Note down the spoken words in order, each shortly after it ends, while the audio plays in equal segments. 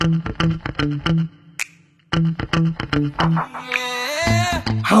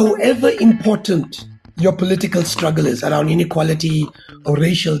However important your political struggle is around inequality or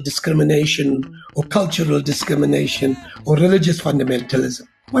racial discrimination or cultural discrimination or religious fundamentalism,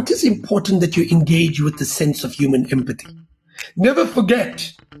 what is important that you engage with the sense of human empathy. Never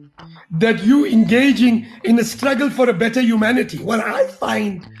forget that you engaging in a struggle for a better humanity. What I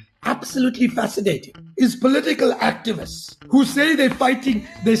find absolutely fascinating is political activists who say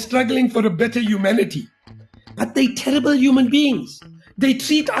they're struggling for a better humanity, but they're terrible human beings. They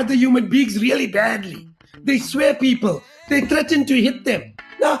treat other human beings really badly. They swear people. They threaten to hit them.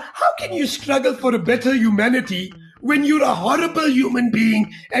 Now, how can you struggle for a better humanity when you're a horrible human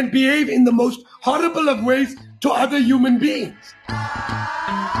being and behave in the most horrible of ways to other human beings?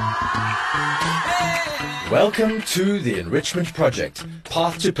 Welcome to the Enrichment Project,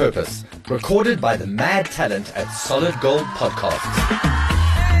 Path to Purpose, recorded by the mad talent at Solid Gold Podcasts.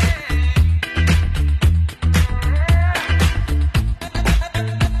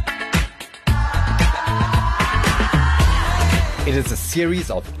 It is a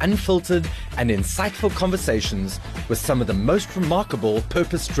series of unfiltered and insightful conversations with some of the most remarkable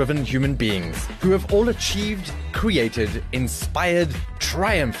purpose-driven human beings who have all achieved, created, inspired,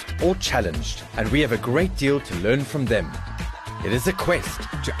 triumphed, or challenged. And we have a great deal to learn from them. It is a quest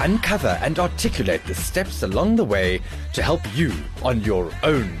to uncover and articulate the steps along the way to help you on your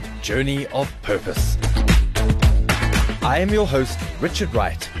own journey of purpose. I am your host, Richard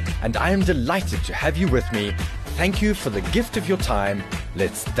Wright, and I am delighted to have you with me. Thank you for the gift of your time.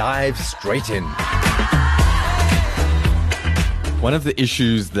 Let's dive straight in. One of the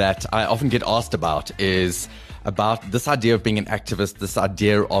issues that I often get asked about is about this idea of being an activist, this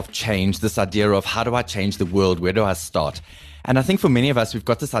idea of change, this idea of how do I change the world? Where do I start? And I think for many of us, we've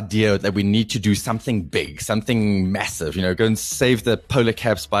got this idea that we need to do something big, something massive, go and save the polar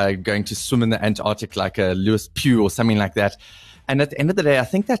caps by going to swim in the Antarctic like a Lewis Pugh or something like that. And at the end of the day, I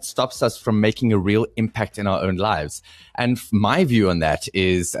think that stops us from making a real impact in our own lives. And my view on that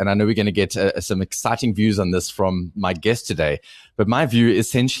is, and I know we're going to get some exciting views on this from my guest today, but my view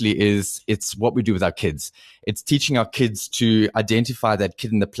essentially is it's what we do with our kids. It's teaching our kids to identify that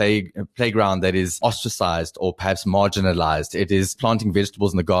kid in the playground that is ostracized or perhaps marginalized. It is planting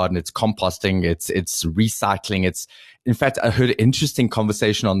vegetables in the garden. It's composting. It's recycling. In fact, I heard an interesting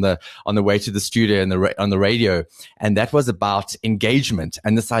conversation on the way to the studio and on the radio, and that was about engagement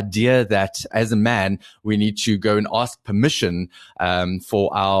and this idea that as a man we need to go and ask permission for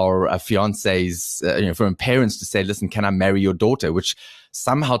our fiancés, from parents to say, "Listen, can I marry your daughter?" Which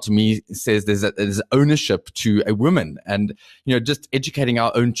somehow to me says there's ownership to a woman, and just educating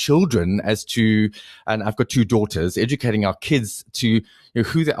our own children as to, and I've got two daughters, educating our kids to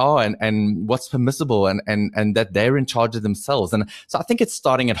who they are and what's permissible and that they're in charge of themselves. And so I think it's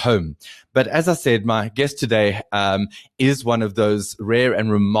starting at home. But as I said, my guest today is one of those rare and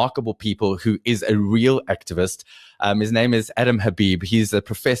remarkable people who is a real activist. His name is Adam Habib. He's a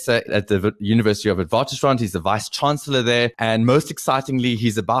professor at the University of Witwatersrand. He's the vice chancellor there. And most excitingly,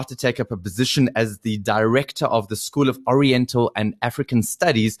 he's about to take up a position as the director of the School of Oriental and African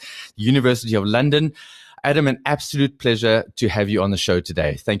Studies, University of London. Adam, an absolute pleasure to have you on the show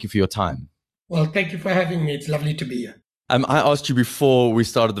today. Thank you for your time. Well, thank you for having me. It's lovely to be here. I asked you before we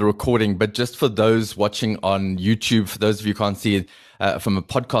started the recording, but just for those watching on YouTube, for those of you who can't see it from a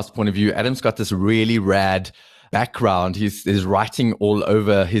podcast point of view, Adam's got this really rad background. He's writing all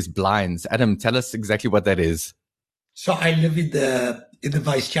over his blinds. Adam, tell us exactly what that is. So I live in the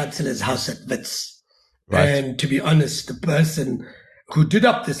Vice Chancellor's house at Wits. Right. And to be honest, the person who did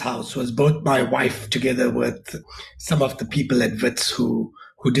up this house was both my wife together with some of the people at Wits who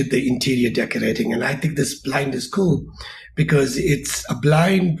did the interior decorating. And I think this blind is cool because it's a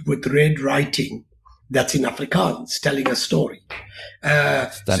blind with red writing that's in Afrikaans telling a story. So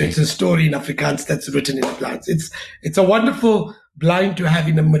it's a story in Afrikaans that's written in the blinds. It's a wonderful blind to have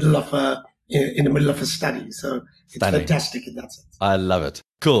in the middle of a study. So it's fantastic in that sense. I love it.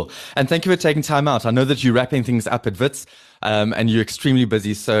 Cool. And thank you for taking time out. I know that you're wrapping things up at Wits, and you're extremely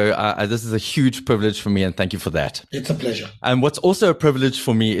busy. So this is a huge privilege for me, and thank you for that. It's a pleasure. And what's also a privilege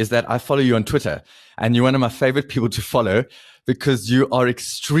for me is that I follow you on Twitter, and you're one of my favorite people to follow because you are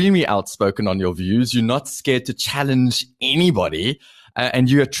extremely outspoken on your views. You're not scared to challenge anybody. And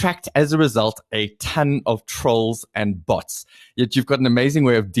you attract, as a result, a ton of trolls and bots. Yet you've got an amazing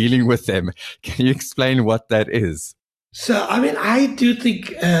way of dealing with them. Can you explain what that is? So, I do think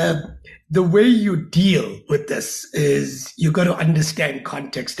the way you deal with this is you got to understand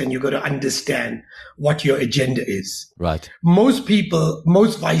context and you got to understand what your agenda is. Right. Most people,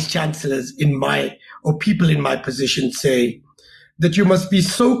 most vice chancellors or people in my position say that you must be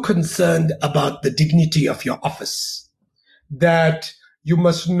so concerned about the dignity of your office that you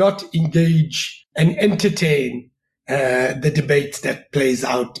must not engage and entertain the debates that plays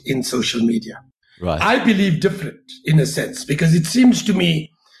out in social media. Right. I believe different in a sense, because it seems to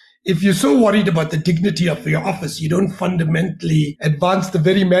me if you're so worried about the dignity of your office, you don't fundamentally advance the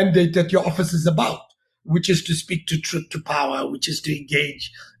very mandate that your office is about, which is to speak to truth to power, which is to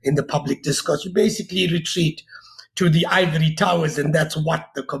engage in the public discourse. You basically retreat to the ivory towers, and that's what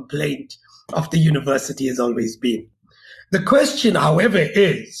the complaint of the university has always been. The question, however,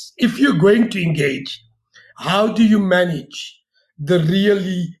 is if you're going to engage, how do you manage the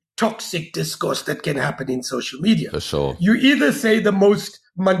really toxic discourse that can happen in social media? For sure. You either say the most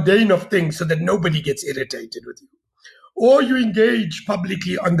mundane of things so that nobody gets irritated with you, or you engage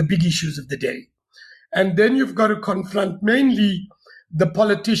publicly on the big issues of the day. And then you've got to confront mainly the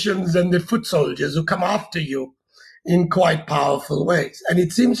politicians and the foot soldiers who come after you in quite powerful ways. And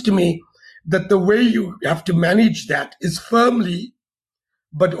it seems to me that the way you have to manage that is firmly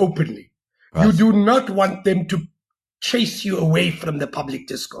but openly. Right. You do not want them to chase you away from the public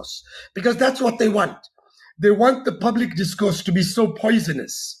discourse, because that's what they want. They want the public discourse to be so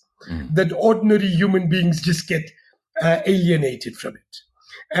poisonous that ordinary human beings just get alienated from it.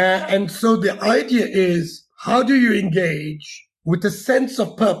 And so the idea is, how do you engage with a sense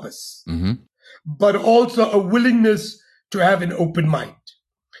of purpose, but also a willingness to have an open mind?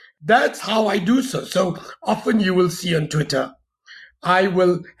 That's how I do so. So often you will see on Twitter, I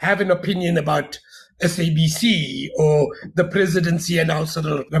will have an opinion about SABC or the presidency and how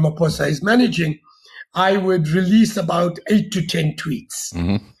Cyril Ramaphosa is managing. I would release about 8 to 10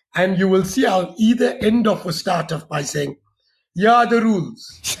 tweets. And you will see I'll either end off or start off by saying, here are the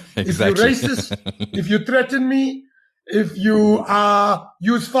rules. Exactly. If you're racist, if you threaten me, if you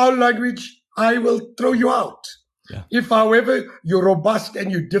use foul language, I will throw you out. Yeah. If, however, you're robust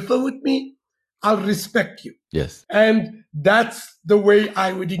and you differ with me, I'll respect you. Yes. And that's the way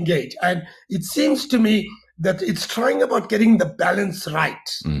I would engage. And it seems to me that it's trying about getting the balance right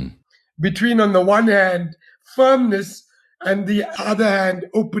between, on the one hand, firmness, and the other hand,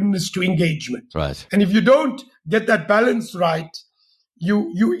 openness to engagement. Right. And if you don't get that balance right,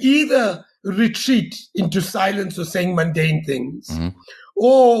 you either retreat into silence or saying mundane things,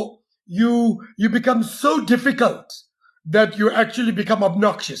 or you become so difficult that you actually become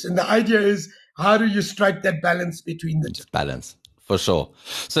obnoxious. And the idea is, how do you strike that balance between the two? Balance. For sure.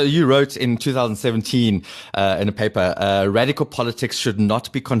 So you wrote in 2017 in a paper, radical politics should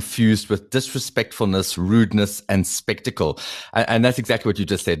not be confused with disrespectfulness, rudeness, and spectacle. And that's exactly what you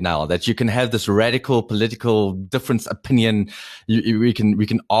just said now, that you can have this radical political difference opinion. We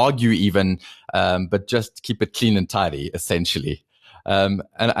can argue even, but just keep it clean and tidy, essentially. And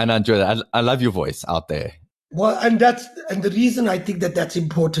I enjoy that. I love your voice out there. Well, and the reason I think that that's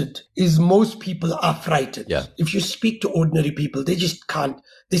important is most people are frightened. Yeah. If you speak to ordinary people, they just can't.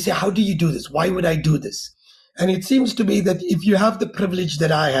 They say, how do you do this? Why would I do this? And it seems to me that if you have the privilege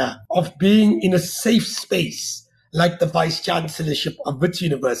that I have of being in a safe space, like the Vice Chancellorship of Wits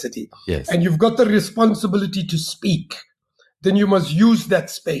University, yes, and you've got the responsibility to speak, then you must use that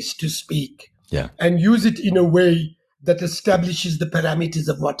space to speak. Yeah. And use it in a way that establishes the parameters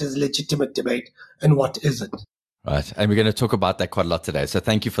of what is legitimate debate and what isn't. Right. And we're going to talk about that quite a lot today. So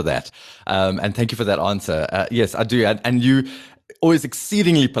thank you for that. And thank you for that answer. Yes, I do. And you always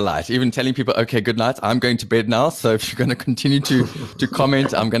exceedingly polite, even telling people, okay, good night. I'm going to bed now. So if you're going to continue to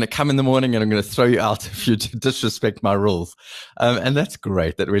comment, I'm going to come in the morning and I'm going to throw you out if you disrespect my rules. And that's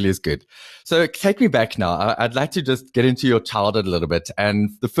great. That really is good. So take me back now. I'd like to just get into your childhood a little bit.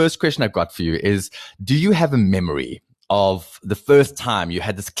 And the first question I've got for you is, do you have a memory of the first time you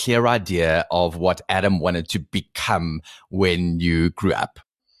had this clear idea of what Adam wanted to become when you grew up?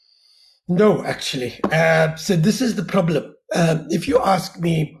 No, actually. So this is the problem. If you ask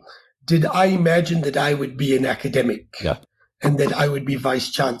me, did I imagine that I would be an academic and that I would be vice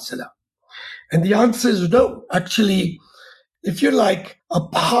chancellor? And the answer is no. Actually, if you like, a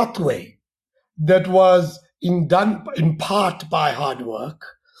pathway that was done in part by hard work,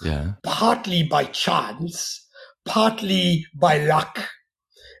 partly by chance, partly by luck,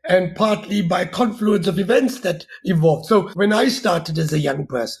 and partly by confluence of events that evolved. So when I started as a young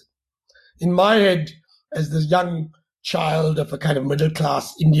person, in my head, as the young child of a kind of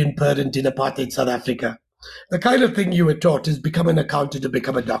middle-class Indian parent in apartheid South Africa, the kind of thing you were taught is become an accountant or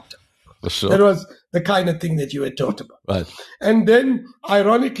become a doctor. For sure. That was the kind of thing that you were taught about. Right. And then,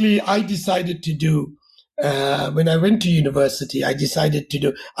 ironically, I decided to do, when I went to university, I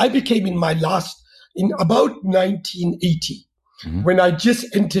became in about 1980, when I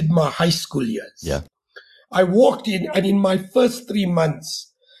just entered my high school years. Yeah. I walked in, and in my first 3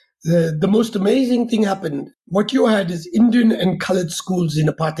 months, the most amazing thing happened. What you had is Indian and colored schools in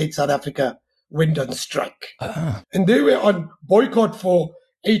apartheid South Africa went on strike. And they were on boycott for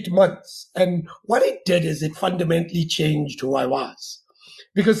 8 months. And what it did is it fundamentally changed who I was.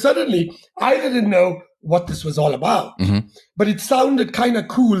 Because suddenly I didn't know what this was all about. But it sounded kind of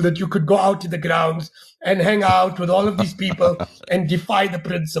cool that you could go out to the grounds and hang out with all of these people and defy the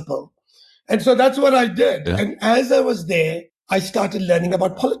principle. And so that's what I did. Yeah. And as I was there, I started learning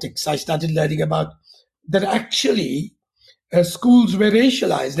about politics. I started learning about that actually schools were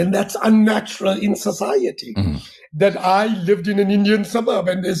racialized, and that's unnatural in society. That I lived in an Indian suburb,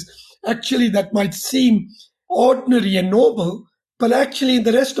 and there's actually that might seem ordinary and noble, but actually in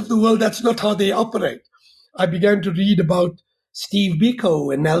the rest of the world, that's not how they operate. I began to read about Steve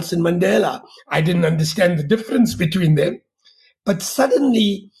Biko and Nelson Mandela. I didn't understand the difference between them, but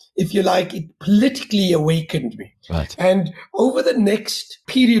suddenly, if you like, it politically awakened me. Right. And over the next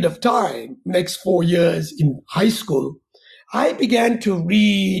period of time, next 4 years in high school, I began to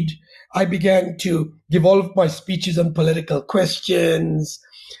read. I began to give all of my speeches on political questions.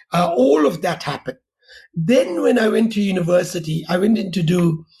 All of that happened. Then when I went to university, I went in to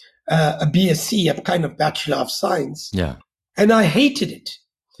do a BSc, a kind of Bachelor of Science. Yeah. And I hated it.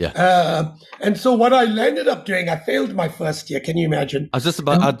 Yeah. And so what I ended up doing, I failed my first year. Can you imagine? I was just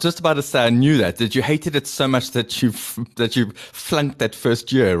about to say, I knew that you hated it so much that you flunked that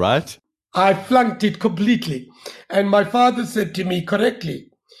first year, right? I flunked it completely. And my father said to me correctly,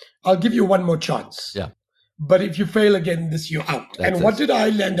 I'll give you one more chance. Yeah. But if you fail again, this you're out. And what did I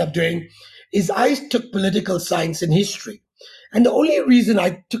end up doing is I took political science and history. And the only reason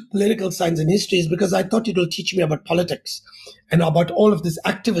I took political science and history is because I thought it will teach me about politics and about all of this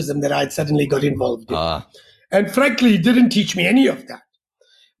activism that I had suddenly got involved in. And frankly, it didn't teach me any of that.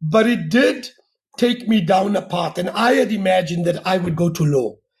 But it did take me down a path. And I had imagined that I would go to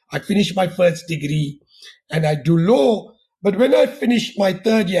law. I'd finish my first degree and I'd do law. But when I finished my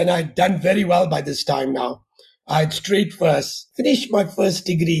third year, and I'd done very well by this time now, I'd straight first, finished my first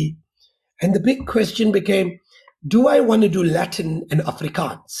degree. And the big question became, do I want to do Latin and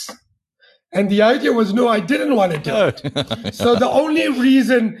Afrikaans? And the idea was, no, I didn't want to do it. So the only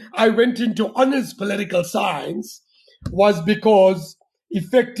reason I went into honors political science was because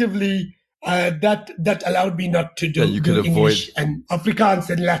effectively that allowed me not to do, English and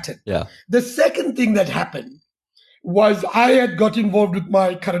Afrikaans and Latin. Yeah. The second thing that happened was I had got involved with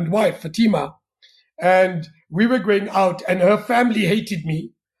my current wife, Fatima, and we were going out, and her family hated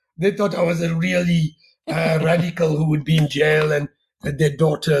me. They thought I was a really radical who would be in jail, and that their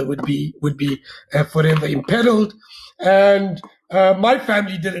daughter would be forever imperiled. And my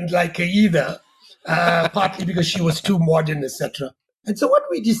family didn't like her either, partly because she was too modern, etc. And so what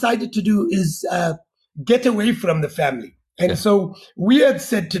we decided to do is get away from the family. And so we had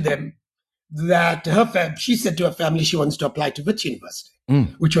said to them that she said to her family she wants to apply to Wits University,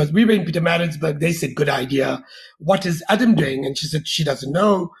 which was, we were in Pietermaritzburg. They said, good idea. What is Adam doing? And she said she doesn't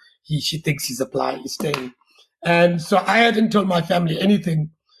know. She thinks he's staying. And so I hadn't told my family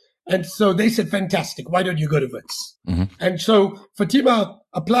anything. And so they said, fantastic. Why don't you go to Wits? And so Fatima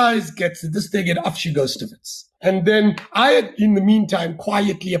applies, gets this thing, and off she goes to Wits. And then I had, in the meantime,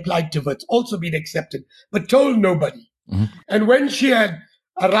 quietly applied to Wits, also been accepted, but told nobody. And when she had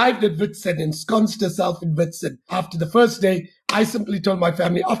arrived at Wits and ensconced herself in Wits, and after the first day, I simply told my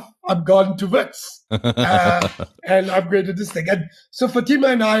family, I'm gone to Wits. And I'm going to this thing. And so Fatima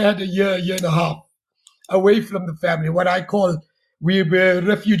and I had a year and a half away from the family, what I call, we were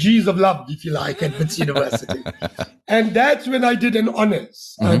refugees of love, if you like, at Wits University. And that's when I did an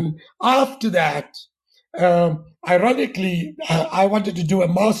honors. And after that, ironically, I wanted to do a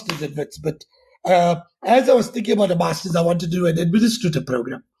master's at Wits, but as I was thinking about a master's, I wanted to do an administrative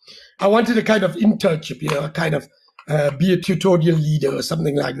program. I wanted a kind of internship, a kind of be a tutorial leader or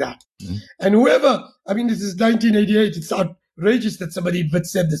something like that. And whoever, this is 1988, it's outrageous that somebody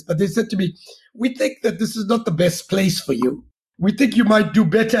said this, but they said to me, we think that this is not the best place for you. We think you might do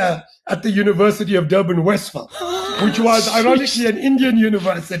better at the University of Durban-Westphal, which was ironically an Indian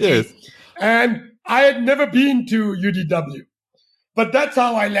university. Yes. And I had never been to UDW. But that's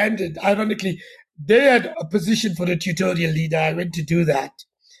how I landed. Ironically, they had a position for a tutorial leader. I went to do that.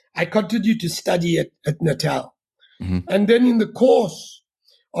 I continued to study at Natal. And then in the course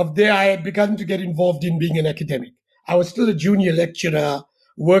of there, I had begun to get involved in being an academic. I was still a junior lecturer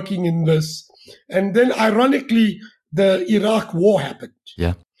working in this. And then ironically, the Iraq war happened.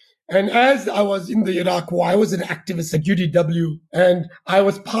 Yeah. And as I was in the Iraq war, I was an activist at UDW, and I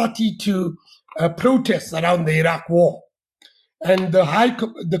was party to protests around the Iraq war. And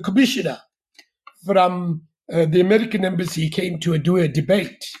the commissioner from the American embassy came to do a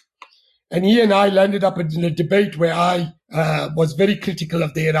debate. And he and I landed up in a debate where I was very critical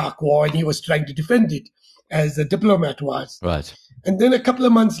of the Iraq war, and he was trying to defend it as a diplomat was. Right. And then a couple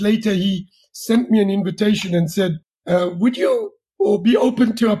of months later, he sent me an invitation and said, would you be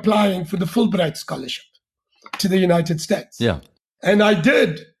open to applying for the Fulbright scholarship to the United States? Yeah. And I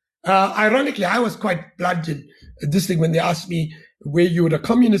did. Ironically, I was quite blunt in this thing when they asked me, were you a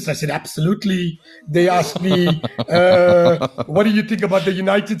communist? I said, absolutely. They asked me, what do you think about the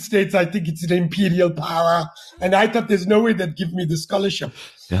United States? I think it's an imperial power. And I thought there's no way they'd give me the scholarship.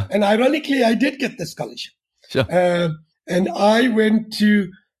 Yeah. And ironically, I did get the scholarship. Sure. And I went to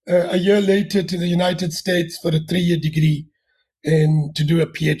a year later to the United States for a 3-year degree and to do a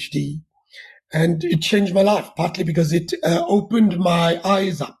PhD. And it changed my life, partly because it opened my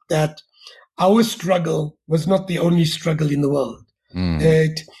eyes up that our struggle was not the only struggle in the world.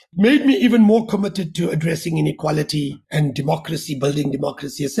 It made me even more committed to addressing inequality and democracy, building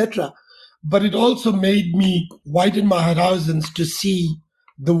democracy, etc. But it also made me widen my horizons to see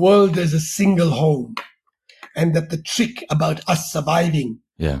the world as a single home, and that the trick about us surviving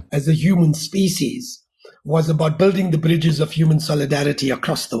as a human species was about building the bridges of human solidarity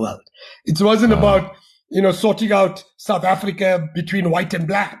across the world. It wasn't about, sorting out South Africa between white and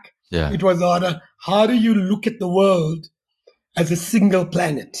black. Yeah. It was how do you look at the world as a single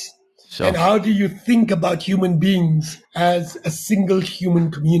planet? Sure. And how do you think about human beings as a single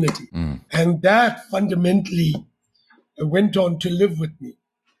human community? And that fundamentally went on to live with me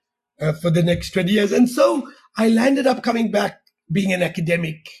for the next 20 years. And so I landed up coming back, being an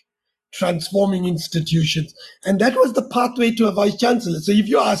academic, transforming institutions. And that was the pathway to a vice chancellor. So if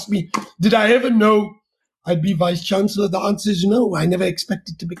you ask me, did I ever know I'd be vice chancellor? The answer is no. I never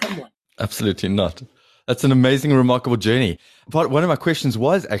expected to become one. Absolutely not. That's an amazing, remarkable journey. But one of my questions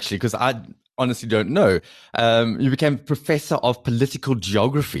was actually, because I honestly don't know, you became professor of political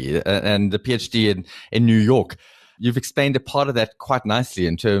geography and the PhD in New York. You've explained a part of that quite nicely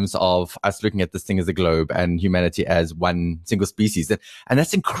in terms of us looking at this thing as a globe and humanity as one single species. And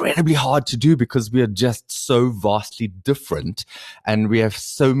that's incredibly hard to do because we are just so vastly different and we have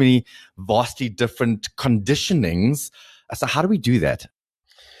so many vastly different conditionings. So how do we do that?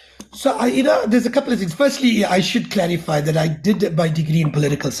 So, there's a couple of things. Firstly, I should clarify that I did my degree in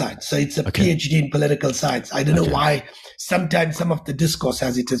political science. So it's a PhD in political science. I don't know why sometimes some of the discourse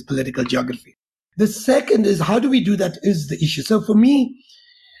has it as political geography. The second is, how do we do that is the issue. So for me,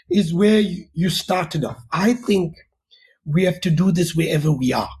 is where you started off. I think we have to do this wherever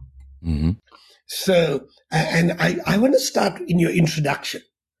we are. Mm-hmm. So, and I want to start in your introduction,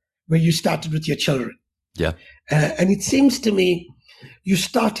 where you started with your children. Yeah. And it seems to me, you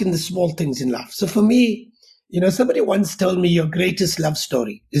start in the small things in life. So for me, somebody once told me your greatest love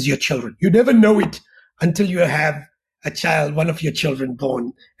story is your children. You never know it until you have a child, one of your children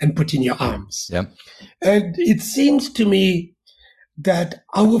born and put in your arms. Yeah. And it seems to me that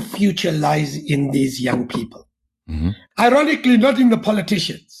our future lies in these young people. Mm-hmm. Ironically, not in the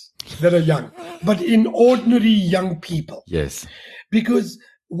politicians that are young, but in ordinary young people. Yes. Because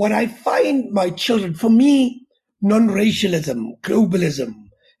what I find my children, for me, non-racialism, globalism,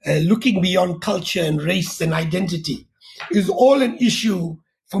 looking beyond culture and race and identity is all an issue.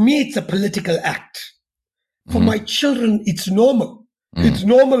 For me, it's a political act. For my children, it's normal. It's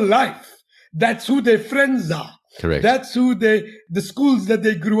normal life. That's who their friends are. Correct. That's who the schools that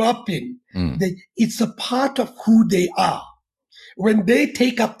they grew up in. It's a part of who they are. When they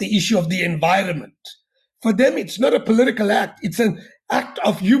take up the issue of the environment, for them, it's not a political act. It's an act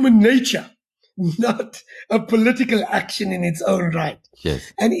of human nature, not a political action in its own right.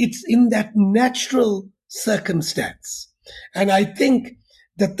 Yes. And it's in that natural circumstance. And I think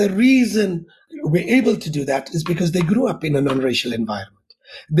that the reason we're able to do that is because they grew up in a non-racial environment.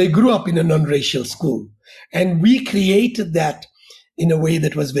 They grew up in a non-racial school. And we created that in a way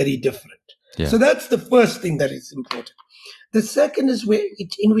that was very different. Yeah. So that's the first thing that is important. The second is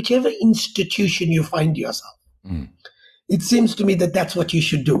in whichever institution you find yourself, it seems to me that that's what you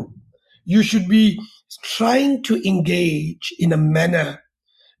should do. You should be trying to engage in a manner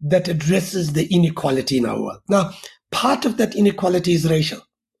that addresses the inequality in our world. Now, part of that inequality is racial.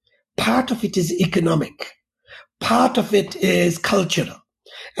 Part of it is economic. Part of it is cultural.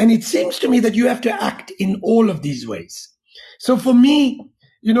 And it seems to me that you have to act in all of these ways. So for me,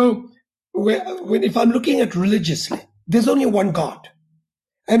 if I'm looking at religiously, there's only one God.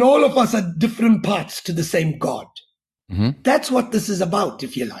 And all of us are different parts to the same God. Mm-hmm. That's what this is about,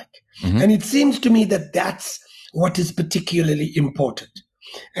 if you like. Mm-hmm. And it seems to me that that's what is particularly important.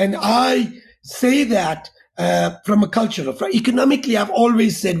 And I say that from a cultural, economically, I've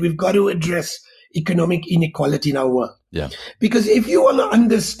always said we've got to address economic inequality in our world. Yeah. Because if you want to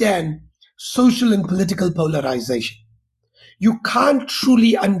understand social and political polarization, you can't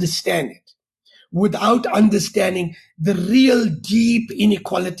truly understand it without understanding the real deep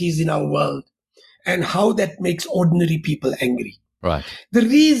inequalities in our world and how that makes ordinary people angry. Right. The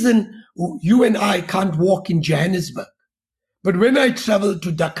reason you and I can't walk in Johannesburg, but when I travel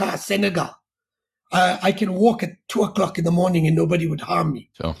to Dakar, Senegal, I can walk at 2 o'clock in the morning and nobody would harm me.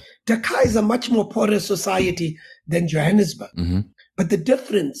 Sure. Dakar is a much more poorer society than Johannesburg. Mm-hmm. But the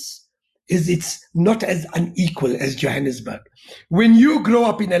difference is it's not as unequal as Johannesburg. When you grow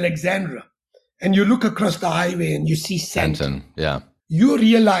up in Alexandra and you look across the highway and you see Sandton, yeah, you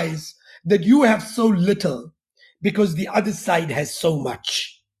realize that you have so little because the other side has so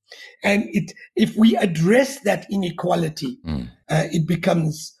much. And if we address that inequality, it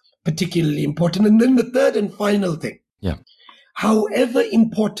becomes particularly important. And then the third and final thing, yeah, however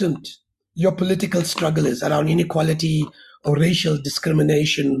important your political struggle is around inequality or racial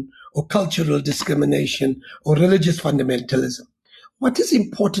discrimination or cultural discrimination or religious fundamentalism, what is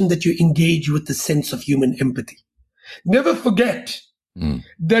important that you engage with the sense of human empathy. Never forget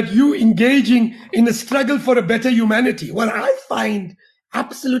that you engaging in a struggle for a better humanity. What I find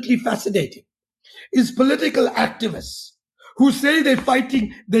absolutely fascinating is political activists who say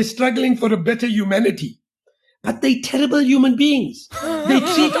they're struggling for a better humanity, but they're terrible human beings. They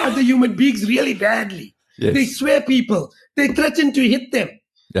treat other human beings really badly. Yes. They swear people. They threaten to hit them.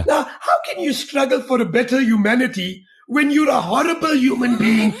 Yeah. Now, how can you struggle for a better humanity when you're a horrible human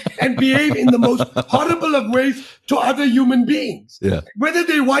being and behave in the most horrible of ways to other human beings? Yeah. Whether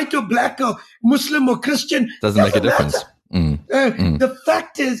they're white or black or Muslim or Christian, doesn't make a difference. The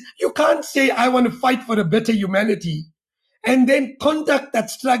fact is, you can't say, I want to fight for a better humanity and then conduct that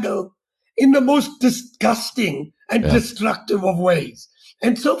struggle in the most disgusting and destructive of ways.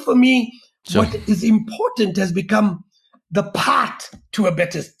 And so for me, what is important has become the path to a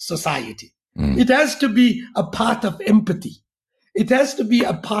better society. It has to be a part of empathy. It has to be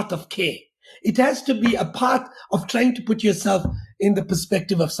a part of care. It has to be a part of trying to put yourself in the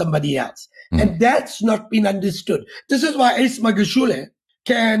perspective of somebody else. And that's not been understood. This is why Ace Magashule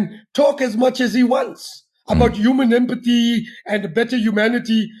can talk as much as he wants about human empathy and a better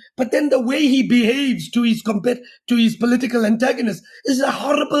humanity. But then the way he behaves to his political antagonist is a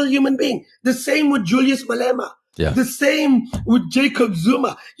horrible human being. The same with Julius Malema. Yeah. The same with Jacob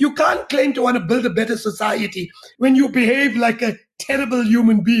Zuma. You can't claim to want to build a better society when you behave like a terrible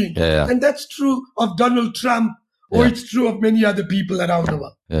human being. Yeah. And that's true of Donald Trump, or it's true of many other people around the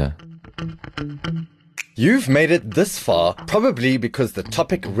world. Yeah. You've made it this far, probably because the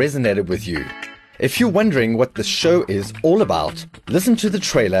topic resonated with you. If you're wondering what the show is all about, listen to the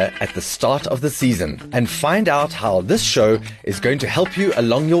trailer at the start of the season and find out how this show is going to help you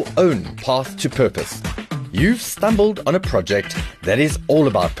along your own path to purpose. You've stumbled on a project that is all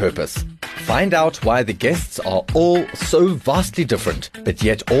about purpose. Find out why the guests are all so vastly different, but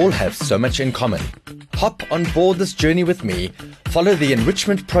yet all have so much in common. Hop on board this journey with me, follow the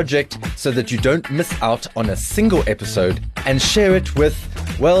Enrichment Project so that you don't miss out on a single episode, and share it with,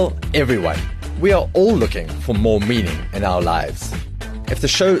 well, everyone. We are all looking for more meaning in our lives. If the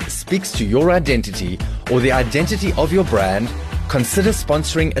show speaks to your identity or the identity of your brand, consider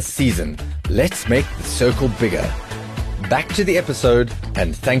sponsoring a season. Let's make the circle bigger. Back to the episode,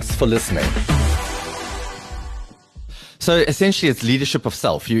 and thanks for listening. So essentially, it's leadership of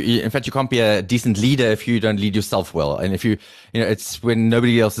self. In fact, you can't be a decent leader if you don't lead yourself well. And if it's when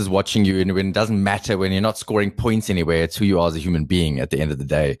nobody else is watching you, and when it doesn't matter, when you're not scoring points anywhere, it's who you are as a human being at the end of the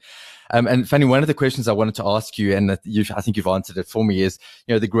day. And Fanny, one of the questions I wanted to ask you, and I think you've answered it for me, is,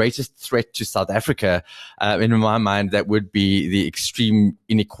 the greatest threat to South Africa, in my mind, that would be the extreme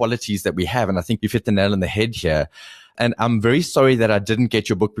inequalities that we have. And I think you've hit the nail on the head here. And I'm very sorry that I didn't get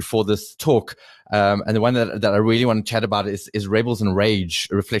your book before this talk. And the one that I really want to chat about is Rebels and Rage,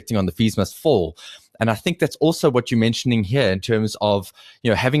 reflecting on the Fees Must Fall. And I think that's also what you're mentioning here in terms of,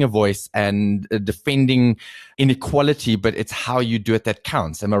 having a voice and defending inequality, but it's how you do it that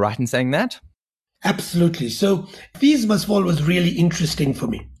counts. Am I right in saying that? Absolutely. So Fees Must Fall was really interesting for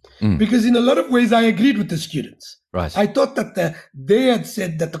me because in a lot of ways I agreed with the students. Right. I thought that they had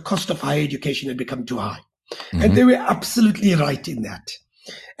said that the cost of higher education had become too high. And they were absolutely right in that.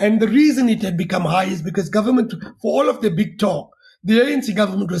 And the reason it had become high is because government, for all of the big talk, the ANC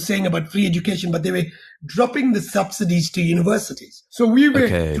government was saying about free education, but they were dropping the subsidies to universities. So we were,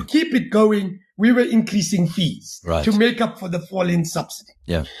 to keep it going, we were increasing fees to make up for the fall in subsidy.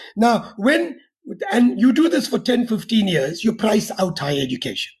 Yeah. Now, and you do this for 10, 15 years, you price out higher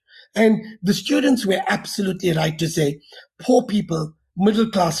education. And the students were absolutely right to say, poor people middle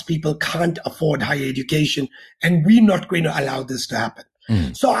class people can't afford higher education, and we're not going to allow this to happen.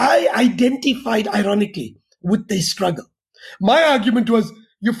 So I identified, ironically, with their struggle. My argument was,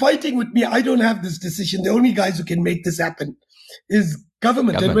 you're fighting with me. I don't have this decision. The only guys who can make this happen is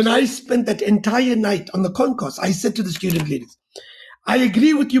government. And when I spent that entire night on the concourse, I said to the student leaders, I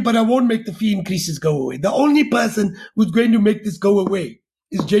agree with you, but I won't make the fee increases go away. The only person who's going to make this go away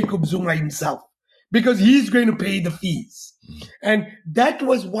is Jacob Zuma himself, because he's going to pay the fees. And that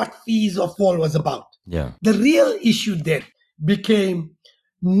was what Fees or Fall was about. Yeah. The real issue then became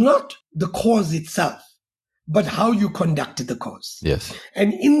not the cause itself, but how you conducted the cause. Yes.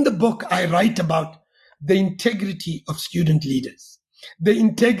 And in the book, I write about the integrity of student leaders, the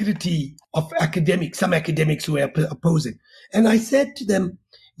integrity of academics, some academics who were opposing. And I said to them,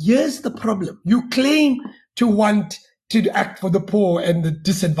 here's the problem. You claim to want to act for the poor and the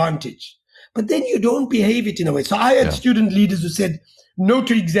disadvantaged, but then you don't behave it in a way. So I had student leaders who said no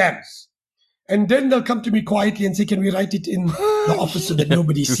to exams. And then they'll come to me quietly and say, can we write it in the office so that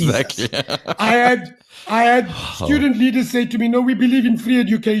nobody sees us? I had student leaders say to me, no, we believe in free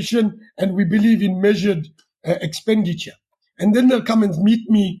education and we believe in measured expenditure. And then they'll come and meet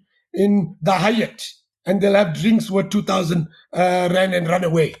me in the Hyatt and they'll have drinks worth 2,000 rand and run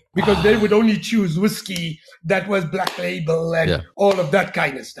away, because they would only choose whiskey that was black label and all of that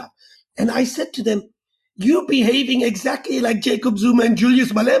kind of stuff. And I said to them, you're behaving exactly like Jacob Zuma and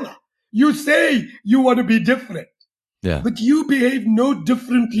Julius Malema. You say you want to be different, but you behave no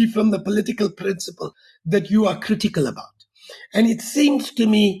differently from the political principle that you are critical about. And it seems to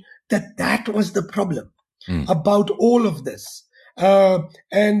me that that was the problem about all of this.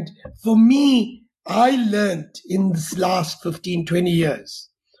 And for me, I learned in this last 15, 20 years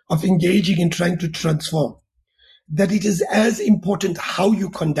of engaging in trying to transform that it is as important how you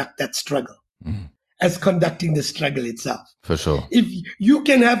conduct that struggle as conducting the struggle itself. For sure. If you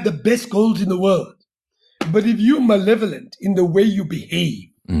can have the best goals in the world, but if you're malevolent in the way you behave,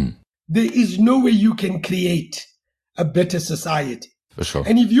 there is no way you can create a better society. For sure.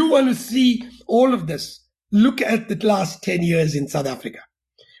 And if you want to see all of this, look at the last 10 years in South Africa.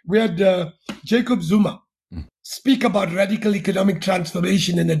 We had Jacob Zuma speak about radical economic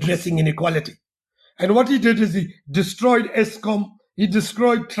transformation and addressing inequality. And what he did is he destroyed Eskom, he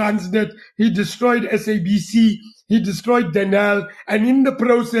destroyed Transnet, he destroyed SABC, he destroyed Denel, and in the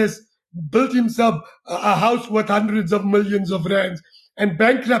process built himself a house worth hundreds of millions of rands and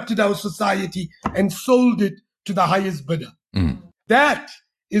bankrupted our society and sold it to the highest bidder. That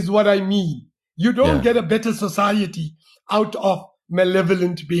is what I mean. You don't get a better society out of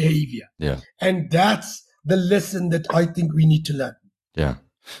malevolent behavior. And that's the lesson that I think we need to learn.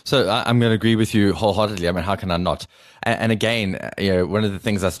 So I'm going to agree with you wholeheartedly. I mean, how can I not? And again, one of the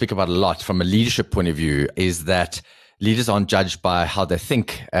things I speak about a lot from a leadership point of view is that leaders aren't judged by how they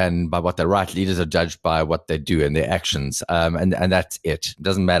think and by what they write. Leaders are judged by what they do and their actions. And that's it. It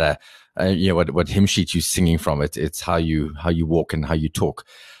doesn't matter, what hymn sheet you're singing from. It's how you walk and how you talk.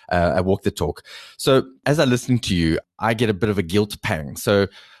 I walk the talk. So as I listen to you, I get a bit of a guilt pang. So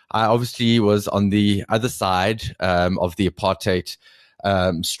I obviously was on the other side of the apartheid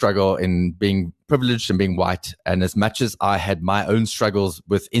struggle in being privileged and being white. And as much as I had my own struggles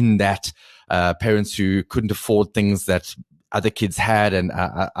within that, parents who couldn't afford things that other kids had, and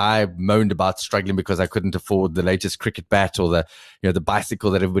I moaned about struggling because I couldn't afford the latest cricket bat or the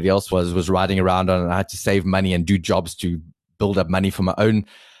bicycle that everybody else was riding around on, and I had to save money and do jobs to build up money for my own.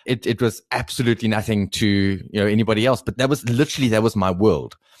 It was absolutely nothing to anybody else, but that was my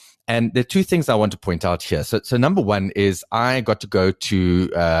world. And there are two things I want to point out here. So number one is I got to go to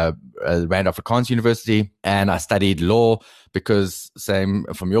Rand Afrikaans University and I studied law because, same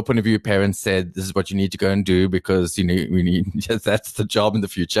from your point of view, parents said this is what you need to go and do because we need that's the job in the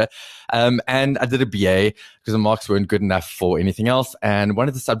future. And I did a BA because the marks weren't good enough for anything else. And one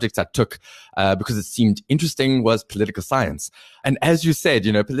of the subjects I took because it seemed interesting was political science. And as you said,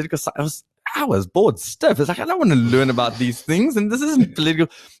 political science. I was bored stiff. It's like, I don't want to learn about these things. And this isn't political,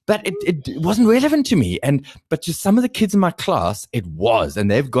 but it wasn't relevant to me. But to some of the kids in my class, it was.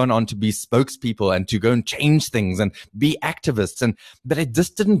 And they've gone on to be spokespeople and to go and change things and be activists. But it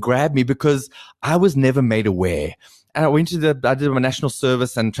just didn't grab me because I was never made aware. And I did my national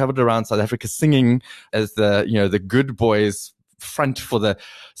service and traveled around South Africa singing as the good boys front for the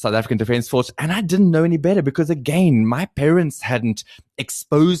South African Defence Force. And I didn't know any better because, again, my parents hadn't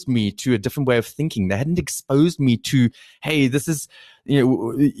exposed me to a different way of thinking. They hadn't exposed me to, hey, this is,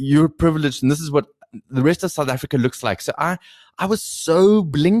 you're privileged and this is what the rest of South Africa looks like. So I was so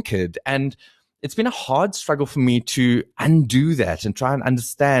blinkered. And it's been a hard struggle for me to undo that and try and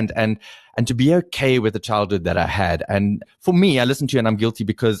understand and to be okay with the childhood that I had. And for me, I listen to you and I'm guilty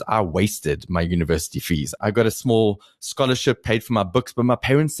because I wasted my university fees. I got a small scholarship, paid for my books, but my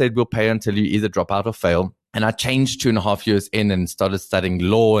parents said we'll pay until you either drop out or fail. And I changed 2.5 years in and started studying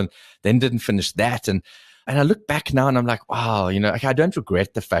law and then didn't finish that. And I look back now and I'm like, wow, I don't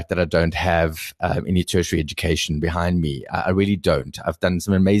regret the fact that I don't have any tertiary education behind me. I really don't. I've done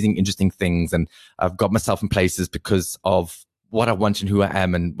some amazing, interesting things, and I've got myself in places because of what I want and who I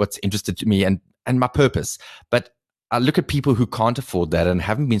am and what's interested to me and my purpose. But I look at people who can't afford that and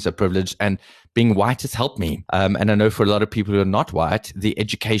haven't been so privileged, and being white has helped me. And I know for a lot of people who are not white, the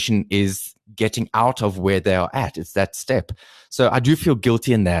education is getting out of where they are at. It's that step. So I do feel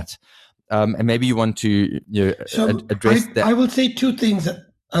guilty in that. And maybe you want to address that. I will say two things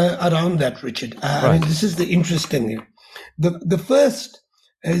around that, Richard. Right. I mean, this is the interesting thing. The first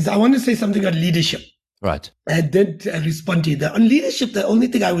is I want to say something on leadership. Right. And then respond to that. On leadership, the only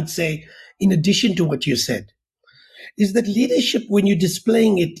thing I would say, in addition to what you said, is that leadership, when you're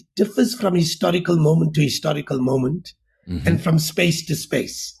displaying it, differs from historical moment to historical moment, and from space to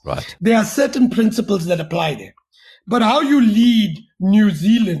space. Right. There are certain principles that apply there. But how you lead New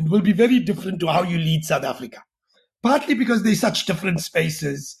Zealand will be very different to how you lead South Africa. Partly because they're such different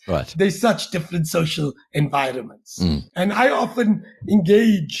spaces. Right. They're such different social environments. And I often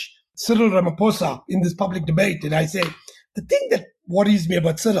engage Cyril Ramaphosa in this public debate. And I say, the thing that worries me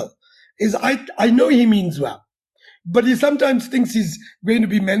about Cyril is I know he means well, but he sometimes thinks he's going to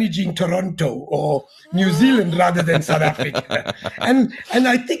be managing Toronto or New Zealand rather than South Africa. And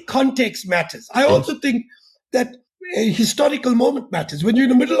I think context matters. I also think that a historical moment matters. When you're in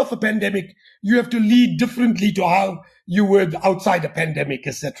the middle of a pandemic, you have to lead differently to how you would outside a pandemic,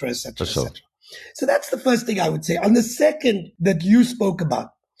 etc., etc., etc. So that's the first thing I would say. On the second that you spoke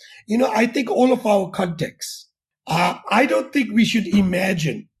about, I think all of our contexts, I don't think we should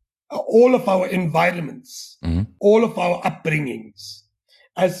imagine all of our environments, all of our upbringings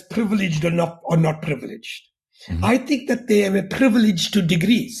as privileged or not privileged. I think that they are privileged to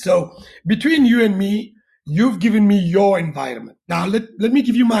degrees. So between you and me, you've given me your environment. Now, let me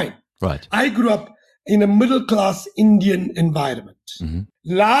give you mine. Right. I grew up in a middle-class Indian environment,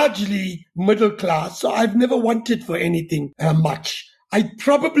 largely middle class. So I've never wanted for anything much. I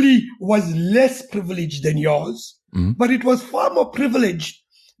probably was less privileged than yours, but it was far more privileged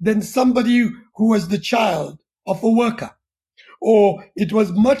than somebody who was the child of a worker. Or it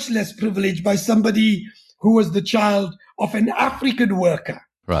was much less privileged by somebody who was the child of an African worker.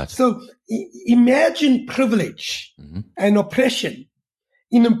 Right. So imagine privilege and oppression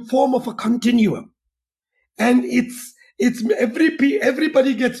in a form of a continuum. And it's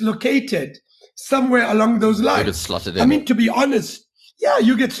everybody gets located somewhere along those lines. You get slotted in. I mean, to be honest, yeah,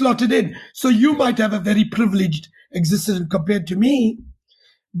 you get slotted in. So you might have a very privileged existence compared to me.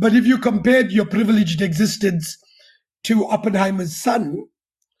 But if you compared your privileged existence to Oppenheimer's son,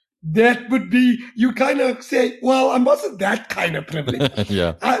 that would be, you kind of say, well, I wasn't that kind of privileged.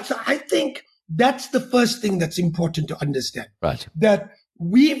 Yeah. So I think that's the first thing that's important to understand. Right. That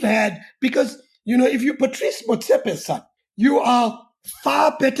we've had, because, if you Patrice Motsepe's son, you are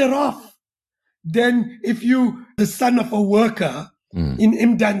far better off than if you, the son of a worker in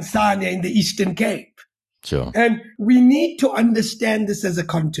Mdantsane in the Eastern Cape. Sure. And we need to understand this as a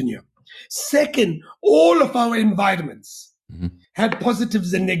continuum. Second, all of our environments had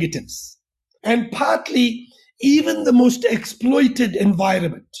positives and negatives. And partly, even the most exploited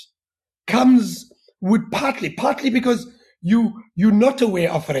environment comes with partly because you're not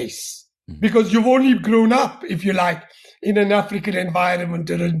aware of race, because you've only grown up, if you like, in an African environment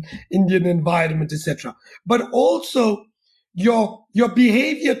or an Indian environment, etc. But also your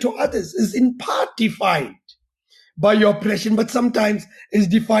behavior to others is in part defined by your oppression, but sometimes is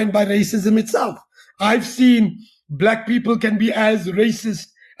defined by racism itself. I've seen black people can be as racist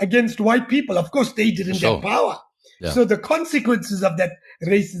against white people. Of course, they didn't have power. Yeah. So the consequences of that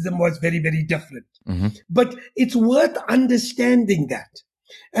racism was very, very different. But it's worth understanding that.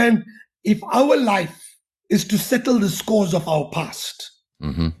 And if our life is to settle the scores of our past,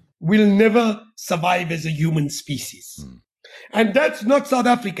 we'll never survive as a human species. And that's not South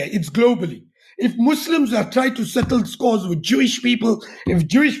Africa, it's globally. If Muslims are trying to settle scores with Jewish people, if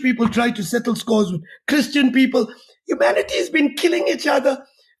Jewish people try to settle scores with Christian people, humanity has been killing each other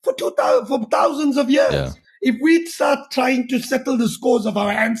for thousands of years. Yeah. If we start trying to settle the scores of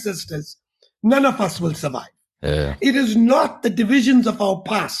our ancestors, none of us will survive. Yeah. It is not the divisions of our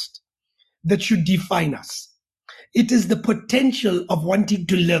past that should define us. It is the potential of wanting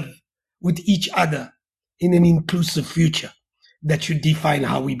to live with each other in an inclusive future that should define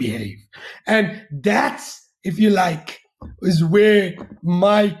how we behave. And that's, if you like, is where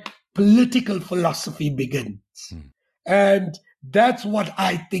my political philosophy begins. And that's what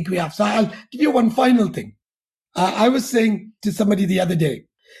I think we have. So I'll give you one final thing. I was saying to somebody the other day,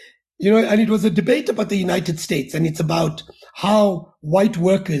 and it was a debate about the United States, and it's about how white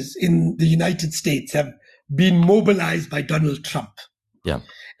workers in the United States have been mobilized by Donald Trump. Yeah.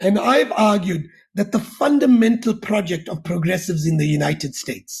 And I've argued that the fundamental project of progressives in the United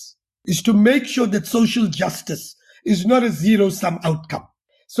States is to make sure that social justice is not a zero-sum outcome,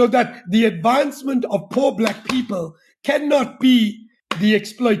 so that the advancement of poor black people cannot be the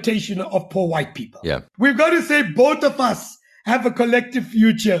exploitation of poor white people. Yeah. We've got to say both of us have a collective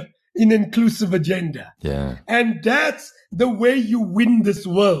future in inclusive agenda. Yeah. And that's the way you win this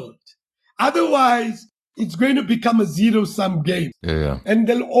world. Otherwise, it's going to become a zero-sum game. Yeah. And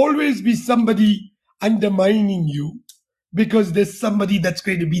there'll always be somebody undermining you because there's somebody that's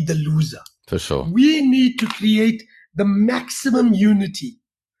going to be the loser. For sure. We need to create the maximum unity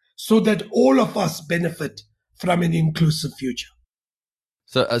so that all of us benefit from an inclusive future.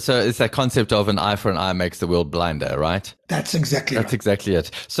 So it's that concept of an eye for an eye makes the world blinder, right? That's exactly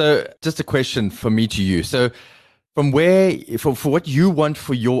it. So just a question for me to you. So from where, for what you want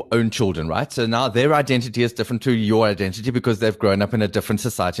for your own children, right? So now their identity is different to your identity because they've grown up in a different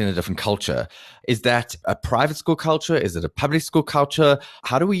society, in a different culture. Is that a private school culture? Is it a public school culture?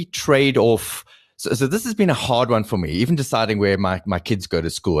 How do we trade off? So this has been a hard one for me, even deciding where my kids go to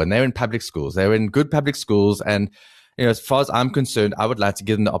school. And they're in public schools. They're in good public schools. And as far as I'm concerned, I would like to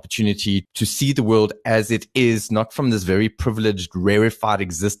give them the opportunity to see the world as it is, not from this very privileged, rarefied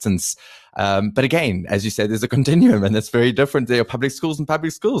existence. But again, as you said, there's a continuum and it's very different. There are public schools and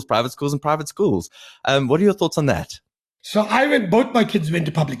public schools, private schools and private schools. What are your thoughts on that? So both my kids went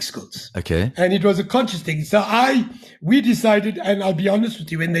to public schools. Okay. And it was a conscious thing. So we decided, and I'll be honest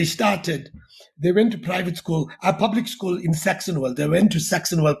with you, when they started, they went to private school, a public school in Saxonwell. They went to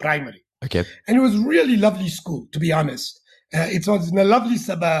Saxonwell Primary. Okay. And it was really lovely school, to be honest. It was in a lovely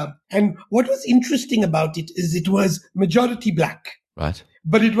suburb. And what was interesting about it is it was majority black. Right.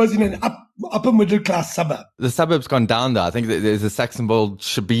 But it was in an upper middle class suburb. The suburb's gone down there. I think there's a Saxonville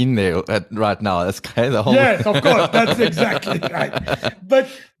Shebeen there right now. That's kind of the whole. Yes, of course. That's exactly right. But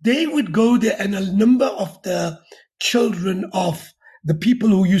they would go there, and a number of the children of the people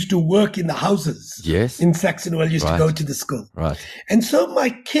who used to work in the houses in Saxonwell used to go to the school. Right. And so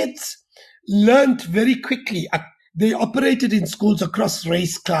my kids learned very quickly. They operated in schools across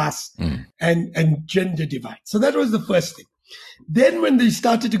race, class, and gender divide. So that was the first thing. Then when they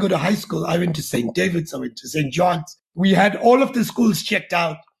started to go to high school, I went to St. David's, I went to St. John's. We had all of the schools checked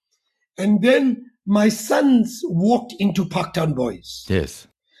out. And then my sons walked into Parktown Boys. Yes.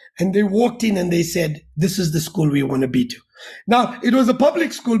 And they walked in and they said, this is the school we want to be to. Now, it was a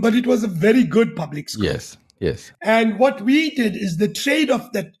public school, but it was a very good public school. Yes, yes. And what we did is the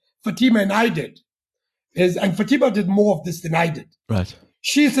trade-off that Fatima and I did is, and Fatima did more of this than I did. Right.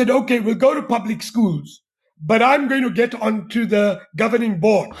 She said, okay, we'll go to public schools, but I'm going to get onto the governing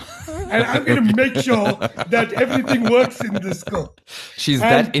board and I'm going to make sure that everything works in the school. She's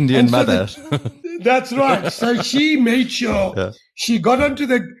that Indian mother. That's right. So she made sure she got onto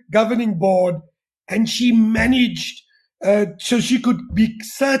the governing board and she managed so she could be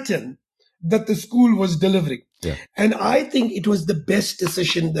certain that the school was delivering. Yeah. And I think it was the best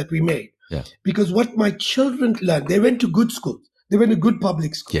decision that we made. Yeah. Because what my children learned, they went to good schools. They went to good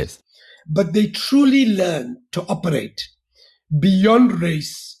public schools. Yes. But they truly learned to operate beyond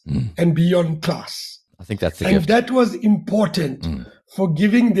race and beyond class. I think that's the gift. And that was important for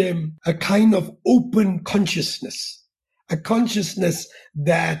giving them a kind of open consciousness, a consciousness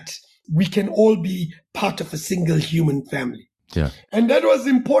that we can all be part of a single human family. Yeah. And that was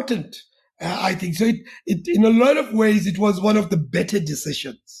important, I think. So it in a lot of ways, it was one of the better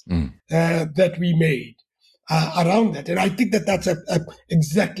decisions that we made around that. And I think that that's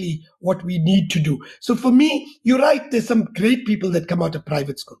exactly what we need to do. So for me, you're right. There's some great people that come out of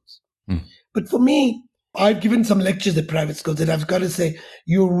private schools. But for me, I've given some lectures at private schools, and I've got to say,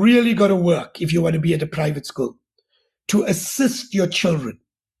 you really got to work if you want to be at a private school to assist your children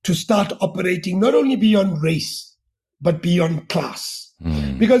to start operating not only beyond race, but beyond class.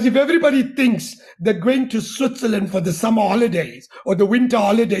 Because if everybody thinks that going to Switzerland for the summer holidays or the winter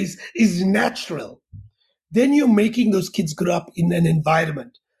holidays is natural, then you're making those kids grow up in an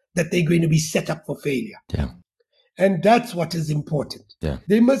environment that they're going to be set up for failure. Yeah. And that's what is important. Yeah.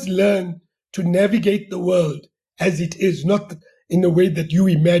 They must learn to navigate the world as it is, not in the way that you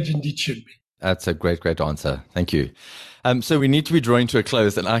imagined it should be. That's a great, great answer. Thank you. So we need to be drawing to a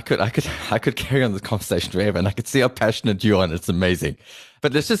close, and I could carry on this conversation forever, and I could see how passionate you are, and it's amazing.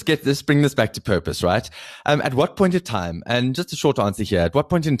 But let's bring this back to purpose, right? At what point in time, and just a short answer here, at what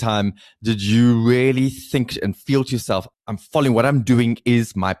point in time did you really think and feel to yourself, I'm following what I'm doing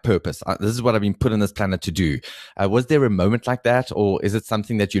is my purpose. This is what I've been put on this planet to do. Was there a moment like that, or is it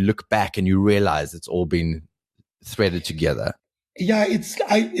something that you look back and you realize it's all been threaded together? Yeah,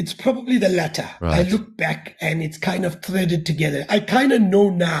 it's probably the latter. Right. I look back and it's kind of threaded together. I kind of know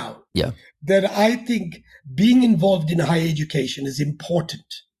now that I think being involved in higher education is important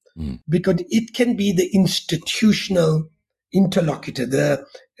because it can be the institutional interlocutor,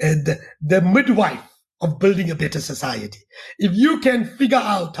 the midwife of building a better society. If you can figure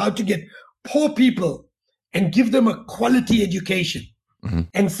out how to get poor people and give them a quality education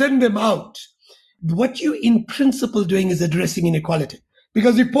and send them out, what you in principle doing is addressing inequality.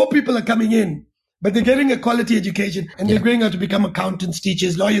 Because if poor people are coming in, but they're getting a quality education and they're going out to become accountants,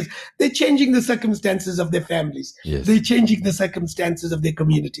 teachers, lawyers, they're changing the circumstances of their families. Yes. They're changing the circumstances of their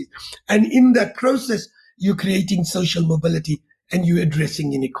communities. And in that process, you're creating social mobility and you're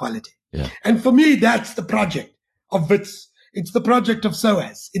addressing inequality. Yeah. And for me, that's the project of WITS. It's the project of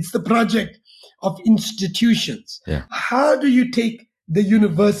SOAS. It's the project of institutions. Yeah. How do you take the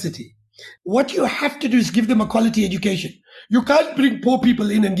university? What you have to do is give them a quality education. You can't bring poor people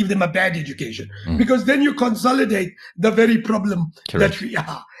in and give them a bad education because then you consolidate the very problem that we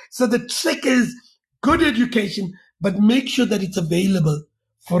are. So the trick is good education, but make sure that it's available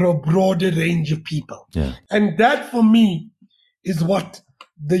for a broader range of people. Yeah. And that for me is what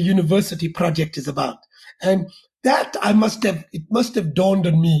the university project is about. And that it must have dawned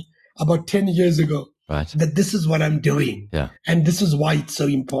on me about 10 years ago that this is what I'm doing. Yeah. And this is why it's so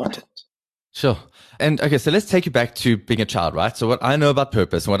important. Sure. And okay, so let's take you back to being a child, right? So what I know about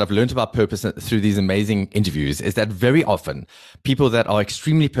purpose and what I've learned about purpose through these amazing interviews is that very often people that are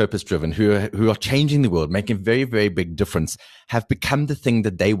extremely purpose driven, who are changing the world, making a very, very big difference, have become the thing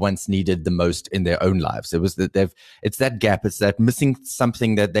that they once needed the most in their own lives. It's that gap. It's that missing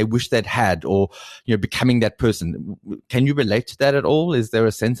something that they wish they'd had, or, becoming that person. Can you relate to that at all? Is there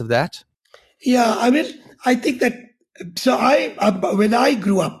a sense of that? Yeah. I mean, I think that, so when I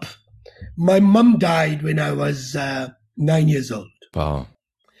grew up, my mum died when I was 9 years old. Wow.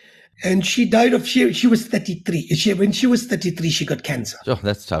 And she died she was 33. When she was 33, she got cancer. Oh,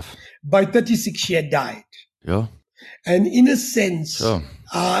 that's tough. By 36, she had died. Yeah. And in a sense,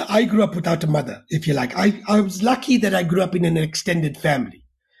 I grew up without a mother, if you like. I was lucky that I grew up in an extended family.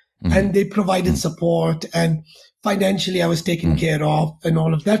 And they provided support, and financially I was taken care of and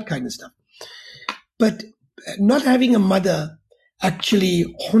all of that kind of stuff. But not having a mother actually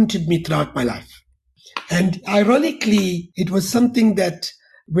haunted me throughout my life. And ironically, it was something that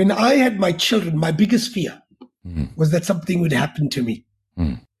when I had my children, my biggest fear was that something would happen to me.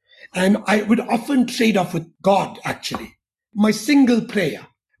 And I would often trade off with God, actually. My single prayer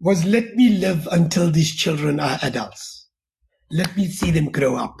was, let me live until these children are adults. Let me see them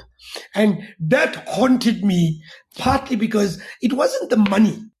grow up. And that haunted me partly because it wasn't the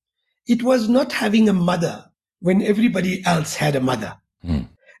money. It was not having a mother when everybody else had a mother.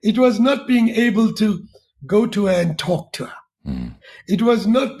 It was not being able to go to her and talk to her. It was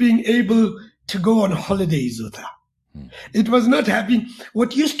not being able to go on holidays with her. It was not having,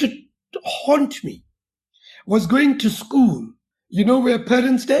 what used to haunt me was going to school, where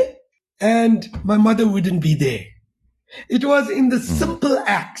Parents' Day, and my mother wouldn't be there. It was in the simple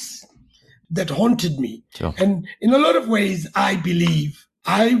acts that haunted me. Sure. And in a lot of ways, I believe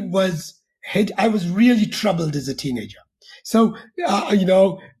I was really troubled as a teenager. So,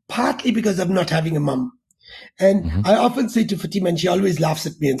 partly because of not having a mom. And I often say to Fatima, and she always laughs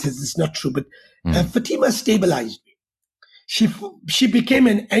at me and says it's not true, but Fatima stabilized me. She became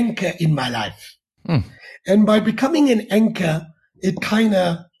an anchor in my life. And by becoming an anchor, it kind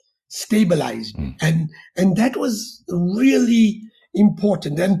of stabilized me. And that was really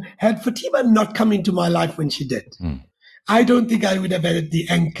important. And had Fatima not come into my life when she did, I don't think I would have had the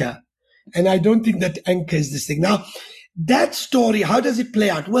anchor. And I don't think that anchor is this thing. Now, that story, how does it play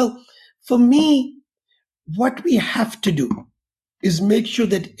out? Well, for me, what we have to do is make sure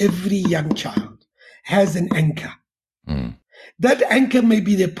that every young child has an anchor. That anchor may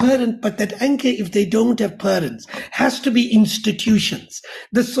be their parent, but that anchor, if they don't have parents, has to be institutions.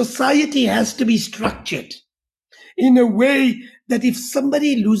 The society has to be structured in a way that if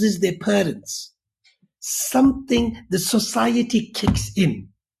somebody loses their parents, the society kicks in.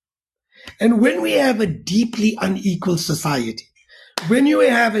 And when we have a deeply unequal society, when you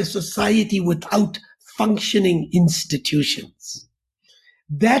have a society without functioning institutions,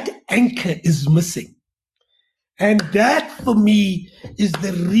 that anchor is missing. And that, for me, is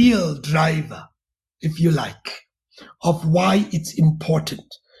the real driver, if you like, of why it's important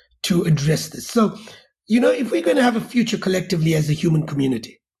to address this. So, if we're going to have a future collectively as a human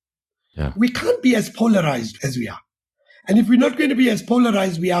community, we can't be as polarized as we are. And if we're not going to be as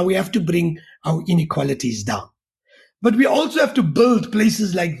polarized we have to bring our inequalities down. But we also have to build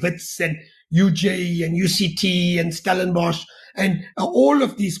places like WITS and UJ and UCT and Stellenbosch and all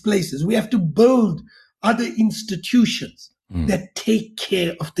of these places. We have to build other institutions that take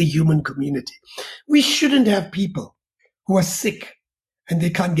care of the human community. We shouldn't have people who are sick and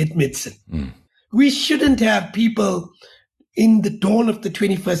they can't get medicine. We shouldn't have people in the dawn of the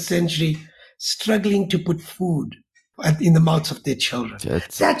 21st century struggling to put food in the mouths of their children.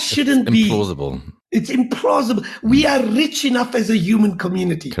 That shouldn't be implausible. It's implausible. We are rich enough as a human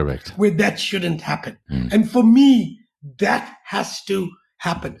community. Correct. Where that shouldn't happen. And for me, that has to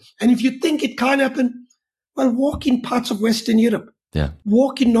happen. And if you think it can't happen, well, walk in parts of Western Europe. Yeah.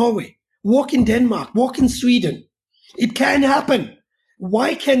 Walk in Norway. Walk in Denmark. Walk in Sweden. It can happen.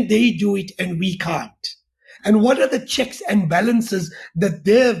 Why can they do it and we can't? And what are the checks and balances that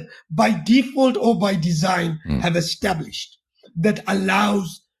they, by default or by design, have established that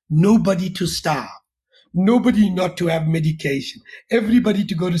allows nobody to starve, nobody not to have medication, everybody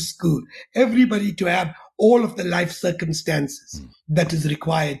to go to school, everybody to have all of the life circumstances that is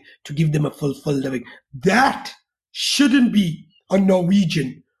required to give them a fulfilled living? That shouldn't be a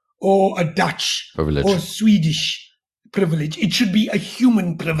Norwegian or a Dutch privilege or Swedish privilege. It should be a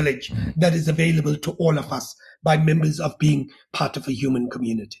human privilege that is available to all of us by members of being part of a human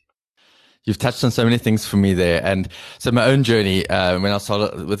community. You've touched on so many things for me there. And so my own journey, when I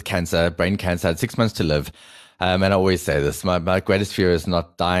started with cancer, brain cancer, I had 6 months to live. And I always say this, my greatest fear is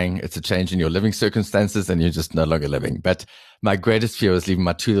not dying. It's a change in your living circumstances and you're just no longer living. But my greatest fear was leaving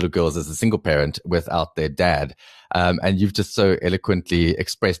my 2 little girls as a single parent without their dad. And you've just so eloquently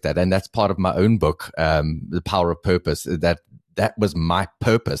expressed that. And that's part of my own book, The Power of Purpose, that was my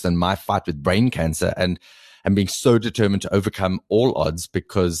purpose and my fight with brain cancer and being so determined to overcome all odds,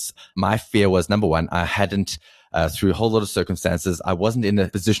 because my fear was, number one, I hadn't, through a whole lot of circumstances, I wasn't in a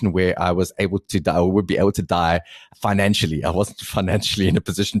position where I was able to die or would be able to die financially. I wasn't financially in a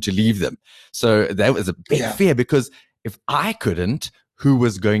position to leave them. So that was a big fear, because if I couldn't, who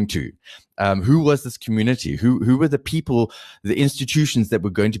was going to? Who was this community? Who were the people, the institutions that were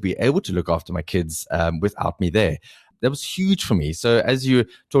going to be able to look after my kids without me there? That was huge for me. So as you're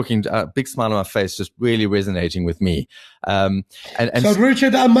talking, a big smile on my face, just really resonating with me. So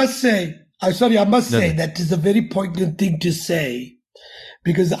Richard, I must say that is a very poignant thing to say,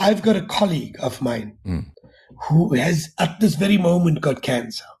 because I've got a colleague of mine who has at this very moment got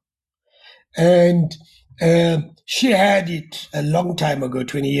cancer. And she had it a long time ago,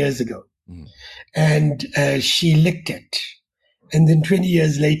 20 years ago. And she licked it. And then 20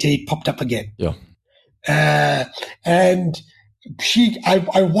 years later, it popped up again. Yeah. And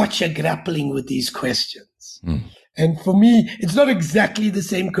I watch her grappling with these questions. And for me, it's not exactly the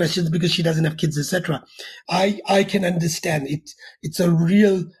same questions because she doesn't have kids, etc. I can understand it. It's a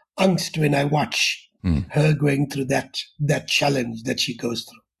real angst when I watch her going through that challenge that she goes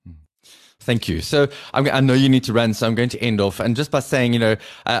through. Thank you. So I know you need to run, so I'm going to end off. And just by saying,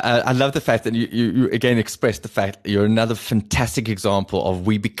 I love the fact that you again expressed the fact that you're another fantastic example of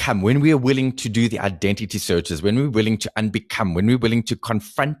when we are willing to do the identity searches, when we're willing to unbecome, when we're willing to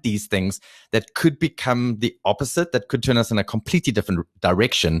confront these things that could become the opposite, that could turn us in a completely different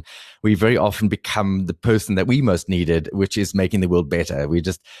direction, we very often become the person that we most needed, which is making the world better. We're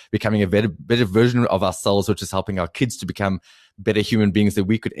just becoming a better version of ourselves, which is helping our kids to become better human beings that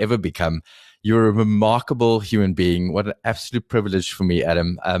we could ever become. You're a remarkable human being. What an absolute privilege for me,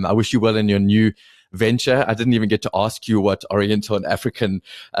 Adam. I wish you well in your new venture. I didn't even get to ask you what Oriental and African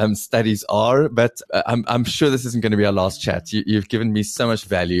studies are, but I'm sure this isn't going to be our last chat. You've given me so much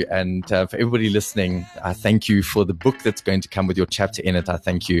value, and for everybody listening, I thank you for the book that's going to come with your chapter in it. I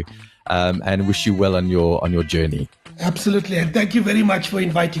thank you, and wish you well on your journey. Absolutely, and thank you very much for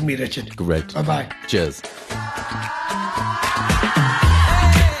inviting me, Richard. Great. Bye-bye. Cheers.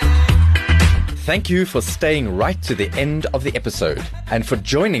 Thank you for staying right to the end of the episode and for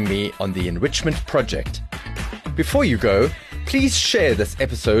joining me on the Enrichment Project. Before you go, please share this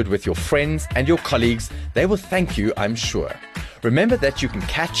episode with your friends and your colleagues. They will thank you, I'm sure. Remember that you can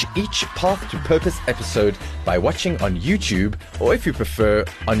catch each Path to Purpose episode by watching on YouTube, or if you prefer,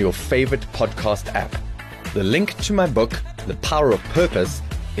 on your favorite podcast app. The link to my book, The Power of Purpose,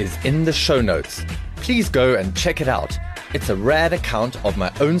 is in the show notes. Please go and check it out. It's a rad account of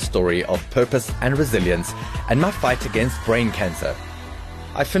my own story of purpose and resilience and my fight against brain cancer.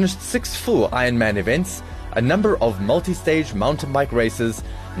 I finished 6 full Ironman events, a number of multi-stage mountain bike races,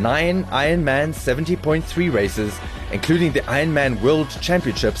 9 Ironman 70.3 races, including the Ironman World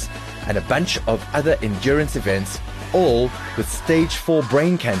Championships, and a bunch of other endurance events, all with stage 4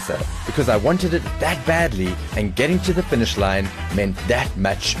 brain cancer, because I wanted it that badly and getting to the finish line meant that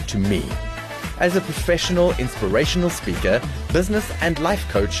much to me. As a professional inspirational speaker, business and life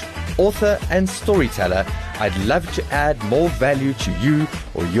coach, author and storyteller, I'd love to add more value to you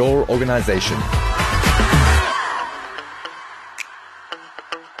or your organization.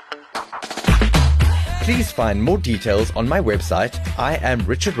 Please find more details on my website,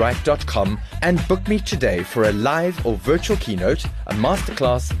 iamrichardwright.com, and book me today for a live or virtual keynote, a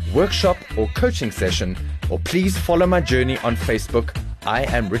masterclass, workshop, or coaching session, or please follow my journey on Facebook, I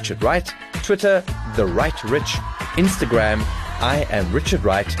Am Richard Wright, Twitter, The Right Rich, Instagram, I Am Richard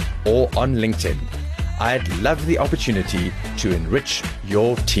Wright, or on LinkedIn. I'd love the opportunity to enrich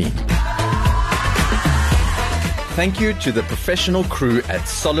your team. Thank you to the professional crew at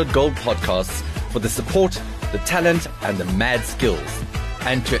Solid Gold Podcasts for the support, the talent, and the mad skills.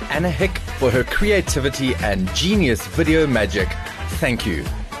 And to Anna Hick for her creativity and genius video magic. Thank you.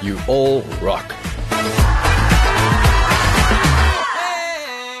 You all rock.